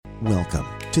Welcome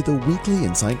to the Weekly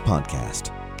Insight Podcast,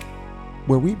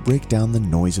 where we break down the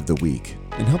noise of the week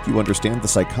and help you understand the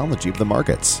psychology of the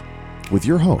markets with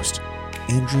your host,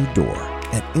 Andrew Dorr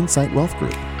at Insight Wealth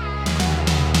Group.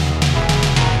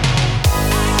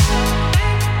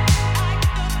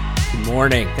 Good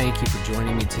morning. Thank you for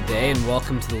joining me today, and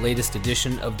welcome to the latest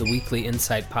edition of the Weekly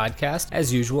Insight Podcast.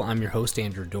 As usual, I'm your host,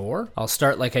 Andrew Dorr. I'll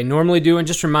start like I normally do and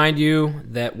just remind you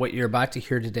that what you're about to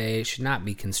hear today should not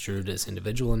be construed as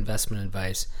individual investment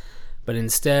advice, but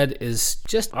instead is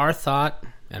just our thought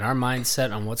and our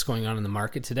mindset on what's going on in the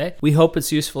market today. We hope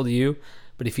it's useful to you,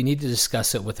 but if you need to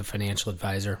discuss it with a financial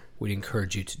advisor, we'd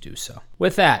encourage you to do so.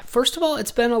 With that, first of all,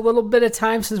 it's been a little bit of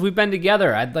time since we've been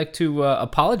together. I'd like to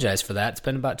apologize for that. It's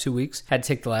been about 2 weeks. Had to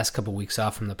take the last couple weeks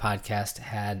off from the podcast.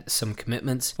 Had some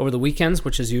commitments over the weekends,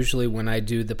 which is usually when I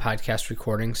do the podcast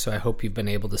recording. So I hope you've been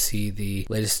able to see the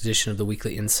latest edition of the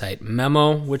Weekly Insight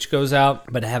memo, which goes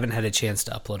out, but I haven't had a chance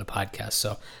to upload a podcast.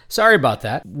 So sorry about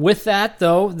that. With that,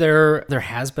 though, there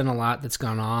has been a lot that's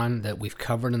gone on that we've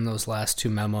covered in those last two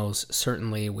memos.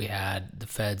 Certainly, we had the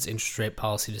Fed's interest rate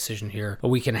policy decision here a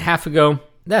week and a half ago.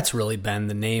 That's really been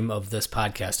the name of this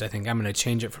podcast. I think I'm going to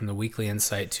change it from the Weekly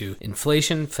Insight to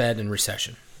Inflation, Fed, and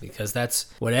Recession, because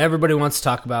that's what everybody wants to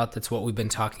talk about. That's what we've been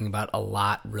talking about a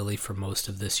lot, really, for most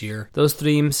of this year. Those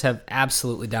themes have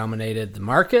absolutely dominated the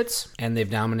markets, and they've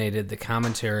dominated the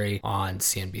commentary on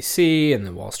CNBC and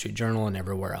the Wall Street Journal and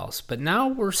everywhere else. But now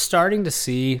we're starting to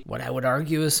see what I would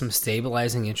argue is some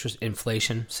stabilizing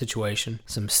inflation situation,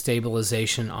 some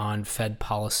stabilization on Fed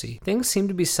policy. Things seem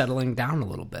to be settling down a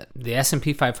little bit. The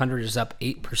S&P 500 is up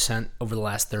 8% over the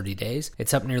last 30 days.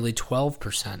 It's up nearly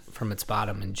 12% from its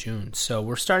bottom in June. So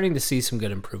we're starting to see some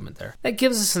good improvement there. That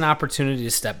gives us an opportunity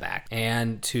to step back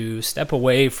and to step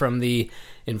away from the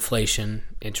inflation,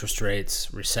 interest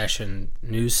rates, recession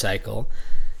news cycle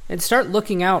and start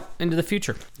looking out into the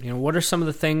future. What are some of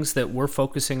the things that we're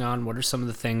focusing on? What are some of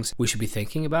the things we should be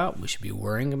thinking about, we should be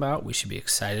worrying about, we should be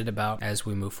excited about as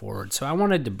we move forward? So I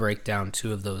wanted to break down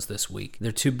two of those this week. There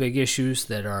are two big issues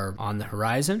that are on the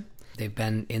horizon. They've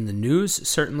been in the news,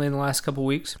 certainly in the last couple of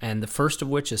weeks, and the first of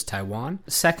which is Taiwan.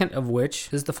 The second of which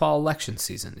is the fall election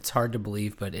season. It's hard to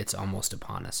believe, but it's almost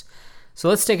upon us. So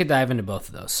let's take a dive into both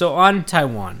of those. So on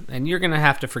Taiwan, and you're going to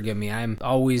have to forgive me, I've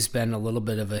always been a little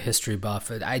bit of a history buff.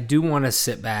 I do want to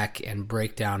sit back and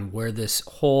break down where this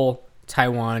whole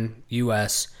Taiwan,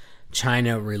 U.S.,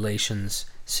 China relations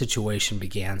situation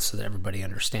began so that everybody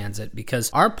understands it, because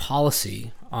our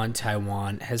policy on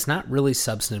Taiwan has not really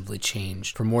substantively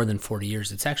changed for more than 40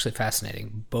 years. It's actually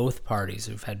fascinating. Both parties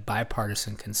have had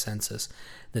bipartisan consensus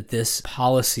that this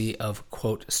policy of,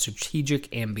 quote,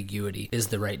 strategic ambiguity is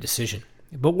the right decision.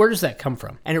 But where does that come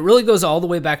from? And it really goes all the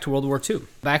way back to World War II.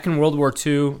 Back in World War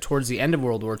II, towards the end of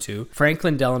World War II,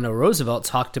 Franklin Delano Roosevelt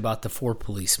talked about the four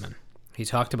policemen. He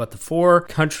talked about the four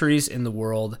countries in the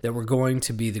world that were going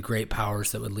to be the great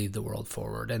powers that would lead the world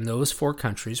forward. And those four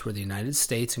countries were the United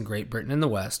States and Great Britain in the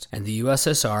West, and the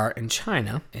USSR and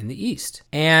China in the East.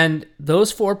 And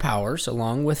those four powers,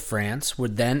 along with France,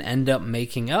 would then end up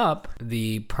making up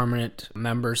the permanent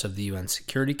members of the UN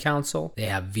Security Council. They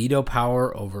have veto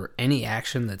power over any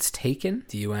action that's taken at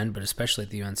the UN, but especially at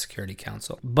the UN Security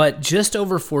Council. But just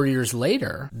over 4 years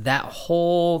later, that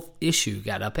whole issue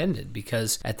got upended,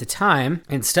 because at the time,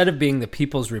 instead of being the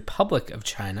People's Republic of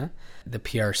China, the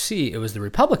PRC, it was the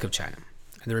Republic of China.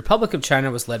 And the Republic of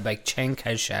China was led by Chiang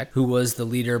Kai-shek, who was the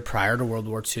leader prior to World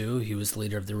War II. He was the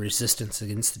leader of the resistance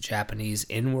against the Japanese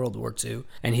in World War II.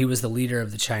 And he was the leader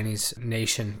of the Chinese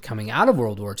nation coming out of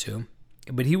World War II.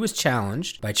 But he was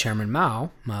challenged by Chairman Mao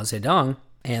Zedong,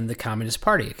 and the Communist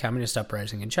Party, a communist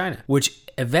uprising in China, which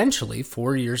eventually,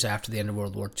 4 years after the end of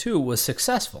World War II, was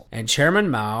successful. And Chairman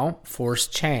Mao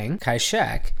forced Chiang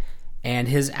Kai-shek and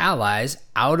his allies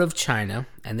out of China,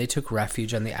 and they took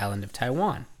refuge on the island of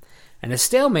Taiwan. And a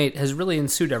stalemate has really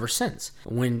ensued ever since.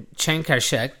 When Chiang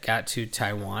Kai-shek got to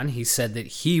Taiwan, he said that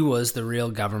he was the real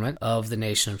government of the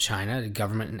nation of China, a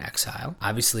government in exile.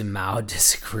 Obviously, Mao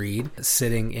disagreed,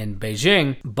 sitting in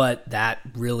Beijing, but that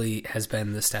really has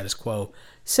been the status quo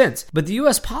since. But the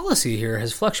U.S. policy here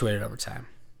has fluctuated over time.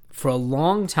 For a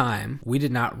long time, we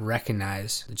did not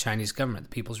recognize the Chinese government,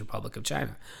 the People's Republic of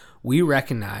China. We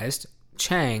recognized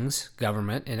Chiang's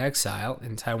government in exile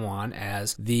in Taiwan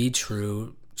as the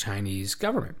true Chinese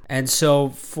government. And so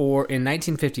in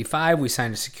 1955, we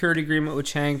signed a security agreement with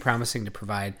Chiang, promising to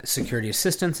provide security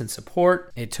assistance and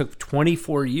support. It took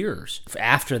 24 years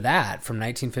after that, from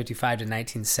 1955 to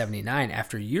 1979,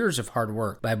 after years of hard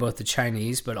work by both the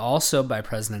Chinese, but also by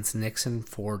Presidents Nixon,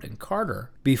 Ford, and Carter,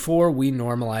 before we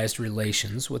normalized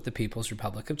relations with the People's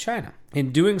Republic of China.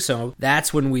 In doing so,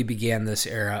 that's when we began this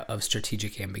era of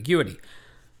strategic ambiguity.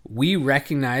 We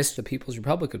recognized the People's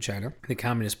Republic of China, the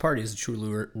Communist Party, as the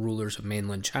true rulers of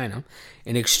mainland China.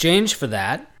 In exchange for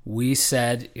that, we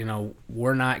said,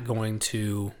 we're not going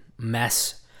to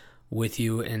mess with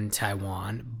you in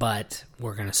Taiwan, but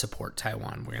we're going to support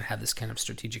Taiwan. We're going to have this kind of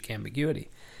strategic ambiguity.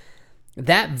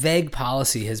 That vague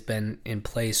policy has been in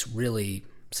place really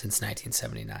since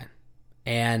 1979.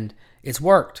 And it's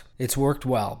worked. It's worked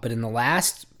well. But in the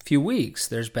last few weeks,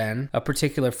 there's been a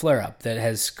particular flare-up that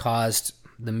has caused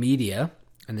the media,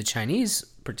 and the Chinese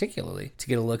particularly, to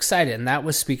get a little excited, and that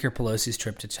was Speaker Pelosi's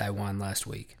trip to Taiwan last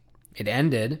week. It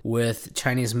ended with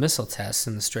Chinese missile tests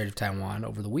in the Strait of Taiwan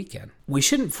over the weekend. We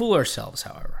shouldn't fool ourselves,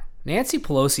 however. Nancy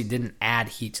Pelosi didn't add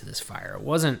heat to this fire. It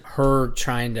wasn't her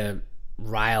trying to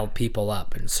rile people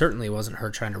up, and certainly wasn't her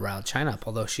trying to rile China up,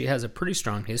 although she has a pretty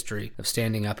strong history of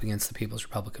standing up against the People's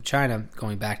Republic of China,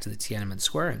 going back to the Tiananmen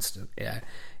Square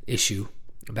issue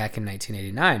back in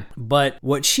 1989. But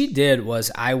what she did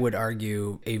was, I would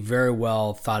argue, a very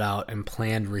well thought out and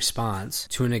planned response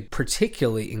to a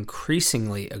particularly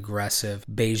increasingly aggressive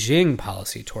Beijing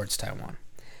policy towards Taiwan.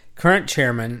 Current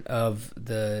chairman of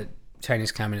the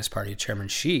Chinese Communist Party, Chairman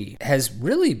Xi, has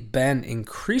really been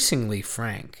increasingly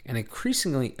frank and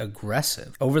increasingly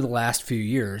aggressive over the last few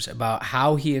years about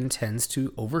how he intends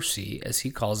to oversee, as he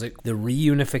calls it, the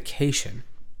reunification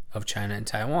of China and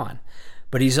Taiwan.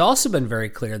 But he's also been very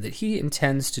clear that he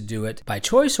intends to do it by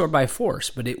choice or by force,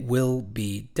 but it will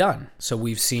be done. So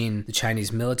we've seen the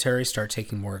Chinese military start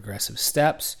taking more aggressive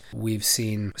steps. We've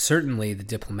seen certainly the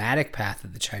diplomatic path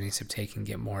that the Chinese have taken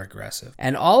get more aggressive.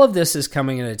 And all of this is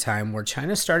coming at a time where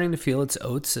China's starting to feel its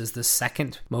oats as the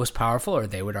second most powerful, or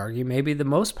they would argue maybe the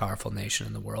most powerful nation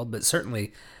in the world, but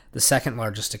certainly the second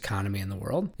largest economy in the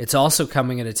world. It's also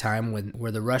coming at a time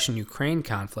where the Russian-Ukraine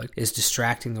conflict is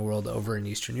distracting the world over in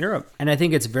Eastern Europe. And I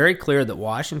think it's very clear that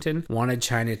Washington wanted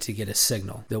China to get a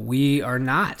signal that we are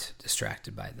not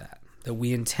distracted by that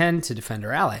we intend to defend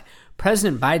our ally.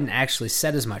 President Biden actually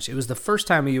said as much. It was the first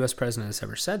time a U.S. president has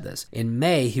ever said this. In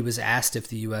May, he was asked if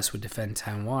the U.S. would defend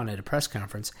Taiwan at a press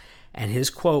conference, and his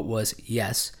quote was,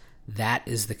 "Yes, that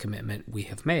is the commitment we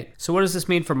have made." So what does this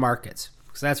mean for markets?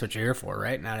 Because that's what you're here for,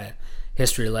 right? Not a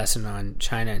history lesson on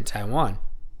China and Taiwan.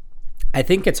 I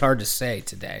think it's hard to say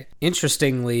today.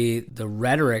 Interestingly, the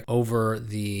rhetoric over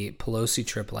the Pelosi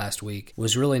trip last week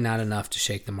was really not enough to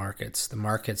shake the markets. The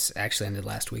markets actually ended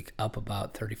last week up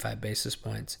about 35 basis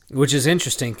points, which is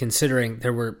interesting considering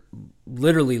there were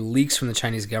literally leaks from the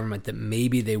Chinese government that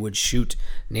maybe they would shoot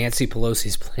Nancy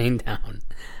Pelosi's plane down.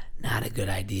 Not a good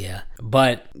idea.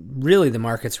 But really the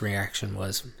market's reaction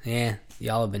was,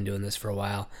 y'all have been doing this for a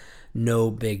while. No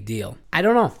big deal. I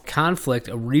don't know.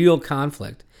 A real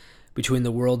conflict between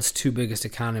the world's two biggest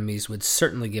economies would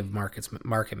certainly give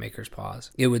market makers pause.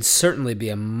 It would certainly be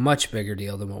a much bigger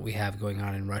deal than what we have going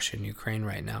on in Russia and Ukraine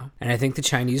right now. And I think the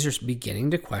Chinese are beginning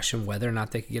to question whether or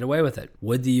not they could get away with it.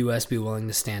 Would the U.S. be willing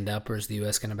to stand up, or is the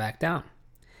U.S. going to back down?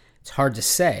 It's hard to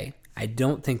say. I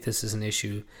don't think this is an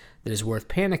issue that is worth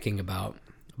panicking about.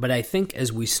 But I think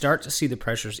as we start to see the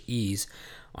pressures ease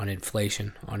on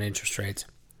inflation, on interest rates,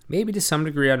 maybe to some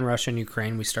degree on Russia and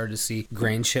Ukraine, we started to see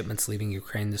grain shipments leaving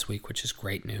Ukraine this week, which is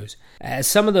great news. As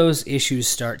some of those issues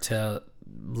start to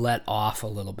let off a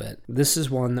little bit, this is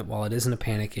one that, while it isn't a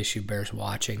panic issue, bears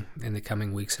watching in the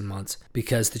coming weeks and months,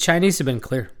 because the Chinese have been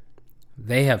clear.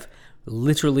 They have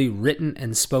literally written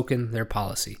and spoken their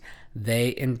policy.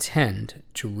 They intend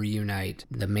to reunite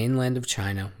the mainland of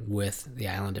China with the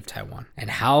island of Taiwan. And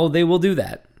how they will do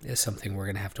that is something we're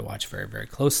going to have to watch very, very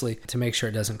closely to make sure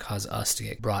it doesn't cause us to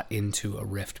get brought into a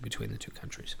rift between the two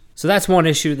countries. So that's one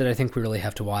issue that I think we really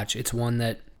have to watch. It's one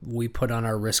that we put on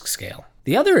our risk scale.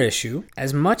 The other issue,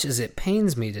 as much as it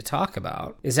pains me to talk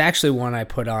about, is actually one I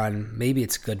put on maybe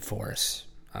it's good for us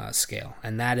scale,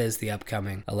 and that is the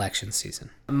upcoming election season.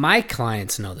 My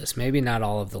clients know this. Maybe not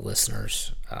all of the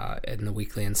listeners in the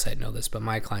Weekly Insight know this, but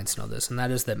my clients know this, and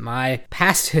that is that my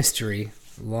past history,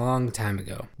 long time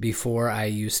ago, before I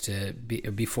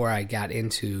got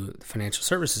into the financial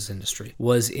services industry,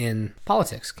 was in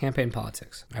politics, campaign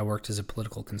politics. I worked as a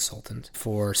political consultant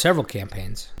for several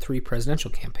campaigns, 3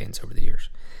 presidential campaigns over the years.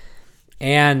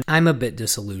 And I'm a bit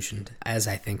disillusioned, as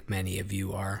I think many of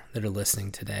you are that are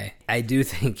listening today. I do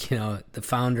think, the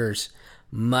founders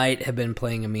might have been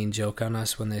playing a mean joke on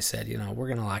us when they said, we're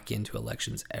going to lock into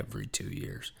elections every 2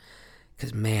 years.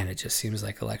 Because, man, it just seems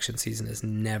like election season is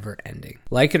never ending.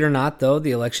 Like it or not, though,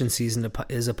 the election season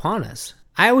is upon us.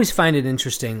 I always find it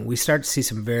interesting. We start to see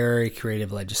some very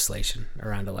creative legislation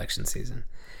around election season.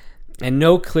 And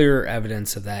no clearer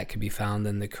evidence of that could be found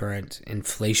than the current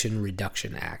Inflation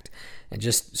Reduction Act. And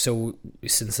just so,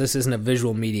 since this isn't a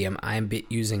visual medium, I'm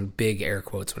using big air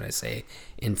quotes when I say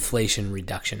Inflation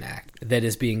Reduction Act. That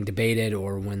is being debated,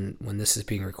 or when this is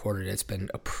being recorded, it's been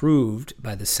approved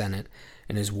by the Senate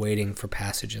and is waiting for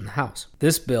passage in the House.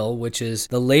 This bill, which is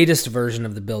the latest version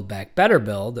of the Build Back Better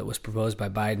bill that was proposed by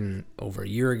Biden over a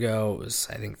year ago, it was,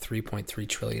 I think, $3.3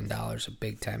 trillion of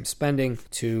big-time spending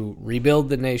to rebuild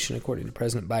the nation, according to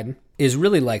President Biden, is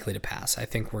really likely to pass. I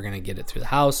think we're going to get it through the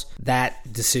House.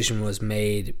 That decision was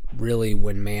made really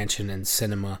when Manchin and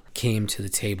Sinema came to the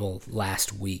table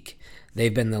last week.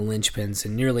 They've been the linchpins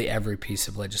in nearly every piece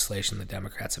of legislation the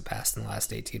Democrats have passed in the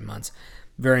last 18 months.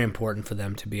 Very important for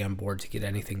them to be on board to get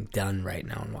anything done right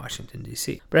now in Washington,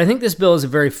 D.C. But I think this bill is a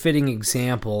very fitting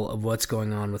example of what's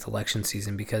going on with election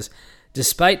season because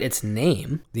despite its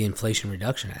name, the Inflation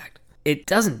Reduction Act, it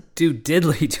doesn't do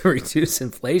diddly to reduce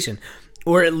inflation,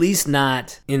 or at least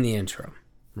not in the interim,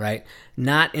 right?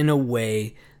 Not in a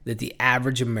way that the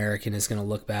average American is going to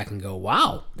look back and go,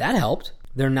 wow, that helped.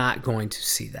 They're not going to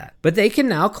see that. But they can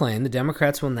now claim, the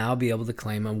Democrats will now be able to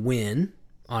claim a win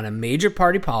on a major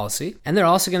party policy, and they're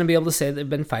also going to be able to say they've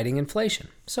been fighting inflation.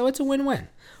 So it's a win-win.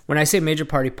 When I say major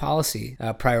party policy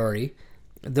priority,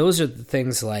 those are the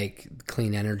things like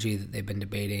clean energy that they've been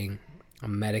debating,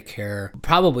 Medicare,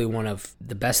 probably one of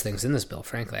the best things in this bill,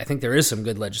 frankly. I think there is some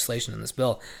good legislation in this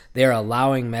bill. They are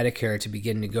allowing Medicare to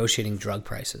begin negotiating drug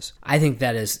prices. I think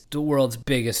that is the world's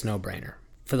biggest no-brainer.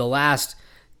 For the last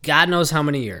God knows how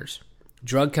many years,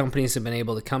 drug companies have been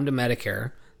able to come to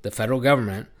Medicare, the federal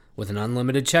government, with an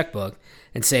unlimited checkbook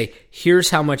and say, here's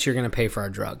how much you're going to pay for our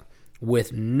drug,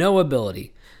 with no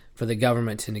ability for the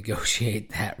government to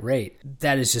negotiate that rate.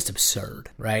 That is just absurd,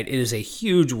 right? It is a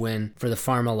huge win for the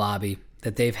pharma lobby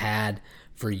that they've had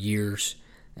for years.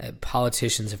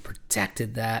 Politicians have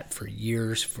protected that for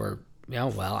years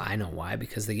I know why,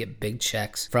 because they get big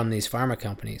checks from these pharma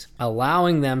companies.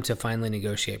 Allowing them to finally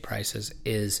negotiate prices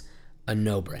is a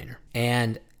no-brainer.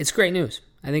 And it's great news.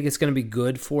 I think it's going to be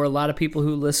good for a lot of people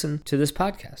who listen to this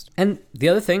podcast. And the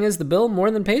other thing is the bill more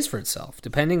than pays for itself.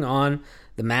 Depending on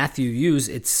the math you use,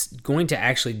 it's going to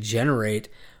actually generate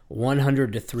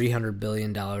 $100 to $300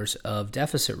 billion of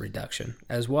deficit reduction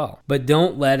as well. But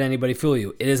don't let anybody fool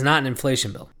you. It is not an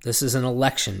inflation bill. This is an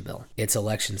election bill. It's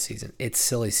election season. It's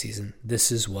silly season. This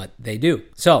is what they do.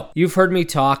 So you've heard me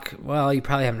talk, well, you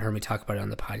probably haven't heard me talk about it on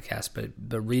the podcast, but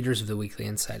the readers of the Weekly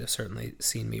Insight have certainly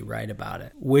seen me write about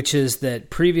it, which is that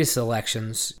previous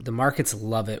elections, the markets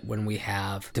love it when we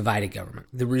have divided government.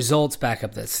 The results back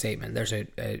up that statement. There's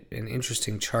an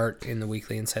interesting chart in the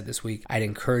Weekly Insight this week. I'd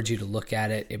encourage you to look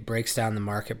at it. It breaks down the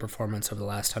market performance over the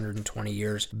last 120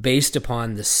 years based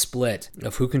upon the split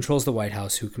of who controls the White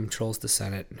House, who controls the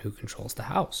Senate, and who controls the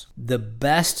House. The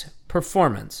best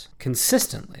performance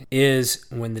consistently is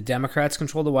when the Democrats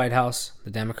control the White House, the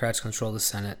Democrats control the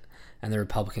Senate, and the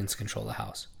Republicans control the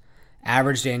House.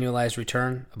 Averaged annualized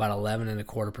return, about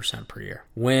 11.25% per year.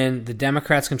 When the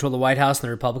Democrats control the White House and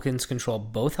the Republicans control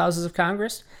both houses of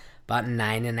Congress, about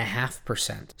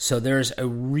 9.5%. So there's a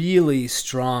really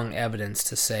strong evidence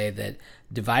to say that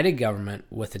divided government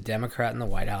with the Democrat in the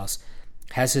White House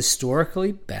has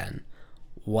historically been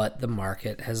what the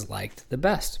market has liked the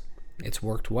best. It's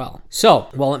worked well. So,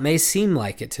 while it may seem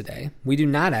like it today, we do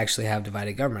not actually have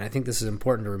divided government. I think this is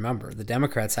important to remember. The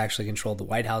Democrats actually control the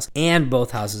White House and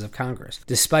both houses of Congress,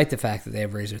 despite the fact that they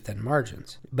have razor-thin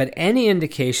margins. But any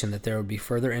indication that there would be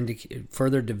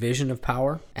further division of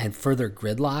power and further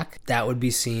gridlock, that would be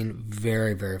seen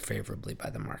very, very favorably by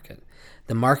the market.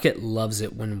 The market loves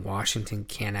it when Washington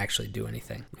can't actually do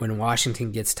anything. When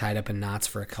Washington gets tied up in knots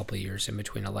for a couple of years in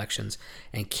between elections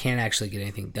and can't actually get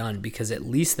anything done, because at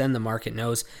least then the market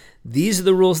knows these are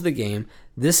the rules of the game,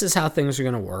 this is how things are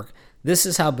going to work, this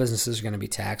is how businesses are going to be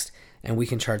taxed, and we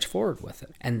can charge forward with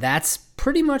it. And that's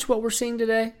pretty much what we're seeing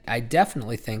today. I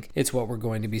definitely think it's what we're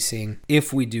going to be seeing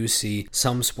if we do see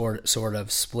some sort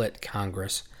of split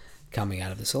Congress coming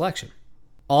out of this election.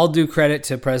 All due credit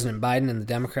to President Biden and the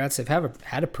Democrats. They've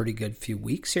had a pretty good few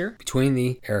weeks here between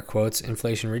the, air quotes,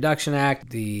 Inflation Reduction Act,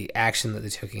 the action that they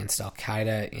took against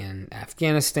Al-Qaeda in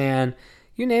Afghanistan.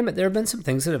 You name it, there have been some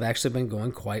things that have actually been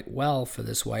going quite well for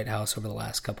this White House over the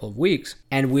last couple of weeks.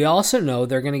 And we also know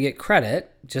they're going to get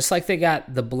credit, just like they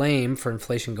got the blame for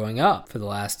inflation going up for the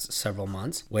last several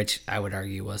months, which I would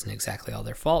argue wasn't exactly all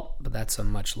their fault, but that's a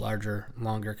much larger,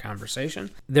 longer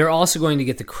conversation. They're also going to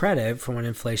get the credit for when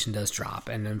inflation does drop,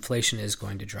 and inflation is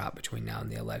going to drop between now and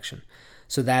the election.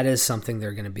 So that is something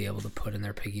they're going to be able to put in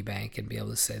their piggy bank and be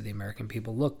able to say to the American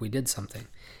people, look, we did something,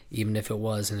 even if it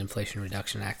was an Inflation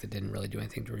Reduction Act that didn't really do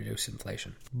anything to reduce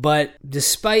inflation. But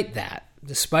despite that,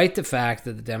 despite the fact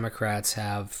that the Democrats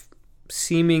have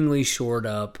seemingly shored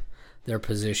up their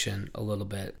position a little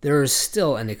bit, there is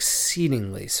still an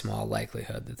exceedingly small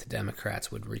likelihood that the Democrats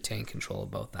would retain control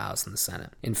of both the House and the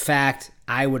Senate. In fact,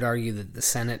 I would argue that the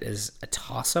Senate is a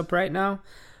toss-up right now,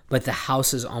 but the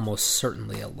House is almost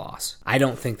certainly a loss. I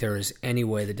don't think there is any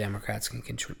way the Democrats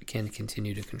can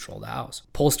continue to control the House.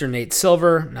 Pollster Nate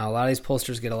Silver, now a lot of these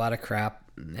pollsters get a lot of crap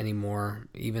anymore.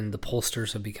 Even the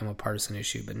pollsters have become a partisan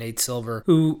issue. But Nate Silver,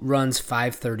 who runs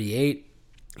 538,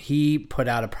 he put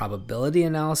out a probability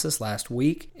analysis last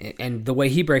week. And the way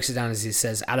he breaks it down is he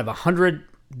says, out of 100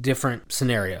 different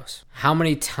scenarios, how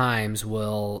many times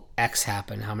will X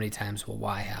happen? How many times will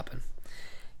Y happen?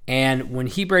 And when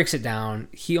he breaks it down,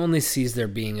 he only sees there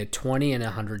being a 20 in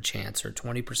 100 chance, or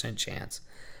 20% chance,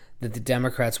 that the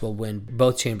Democrats will win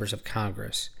both chambers of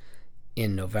Congress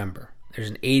in November.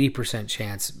 There's an 80%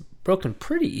 chance, broken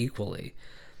pretty equally,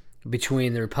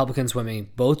 between the Republicans winning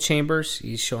both chambers.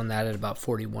 He's showing that at about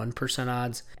 41%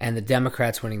 odds, and the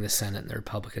Democrats winning the Senate and the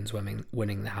Republicans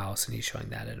winning the House, and he's showing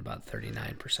that at about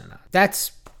 39% odds.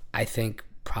 That's, I think,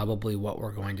 probably what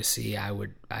we're going to see. I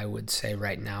would say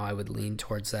right now I would lean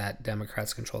towards that.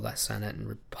 Democrats control that Senate and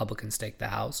Republicans take the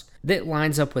House. That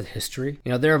lines up with history.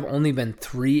 There have only been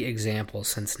 3 examples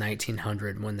since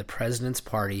 1900 when the president's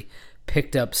party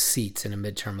picked up seats in a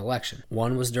midterm election.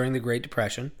 One was during the Great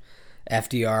Depression.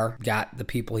 FDR got the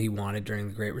people he wanted during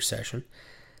the Great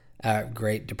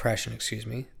Depression.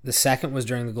 The second was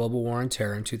during the Global War on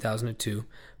Terror in 2002.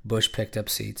 Bush picked up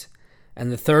seats. And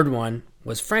the third one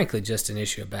was frankly just an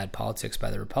issue of bad politics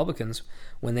by the Republicans.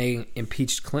 When they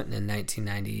impeached Clinton in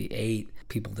 1998,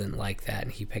 people didn't like that,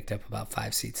 and he picked up about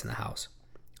 5 seats in the House.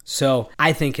 So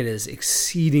I think it is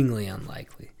exceedingly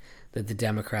unlikely that the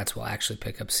Democrats will actually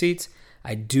pick up seats.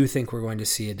 I do think we're going to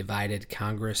see a divided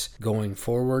Congress going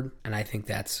forward, and I think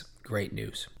that's great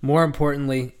news. More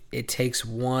importantly, it takes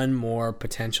one more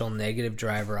potential negative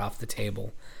driver off the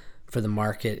table for the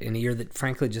market in a year that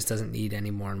frankly just doesn't need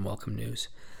any more unwelcome news.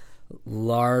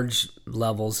 Large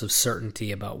levels of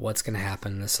certainty about what's going to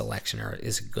happen in this election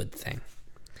is a good thing.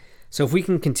 So if we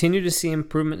can continue to see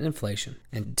improvement in inflation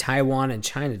and Taiwan and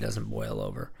China doesn't boil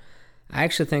over, I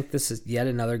actually think this is yet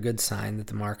another good sign that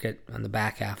the market on the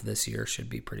back half of this year should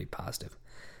be pretty positive.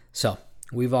 So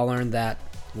we've all learned that.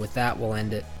 With that, we'll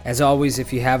end it. As always,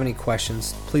 if you have any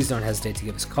questions, please don't hesitate to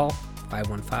give us a call,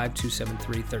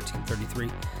 515-273-1333.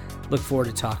 Look forward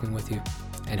to talking with you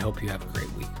and hope you have a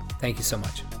great week. Thank you so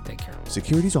much. Take care.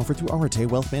 Securities offered through Arete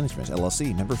Wealth Management,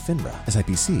 LLC, member FINRA,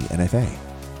 SIPC, NFA.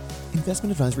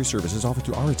 Investment advisory services offered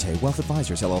through Arete Wealth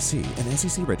Advisors, LLC, an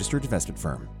SEC-registered investment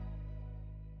firm.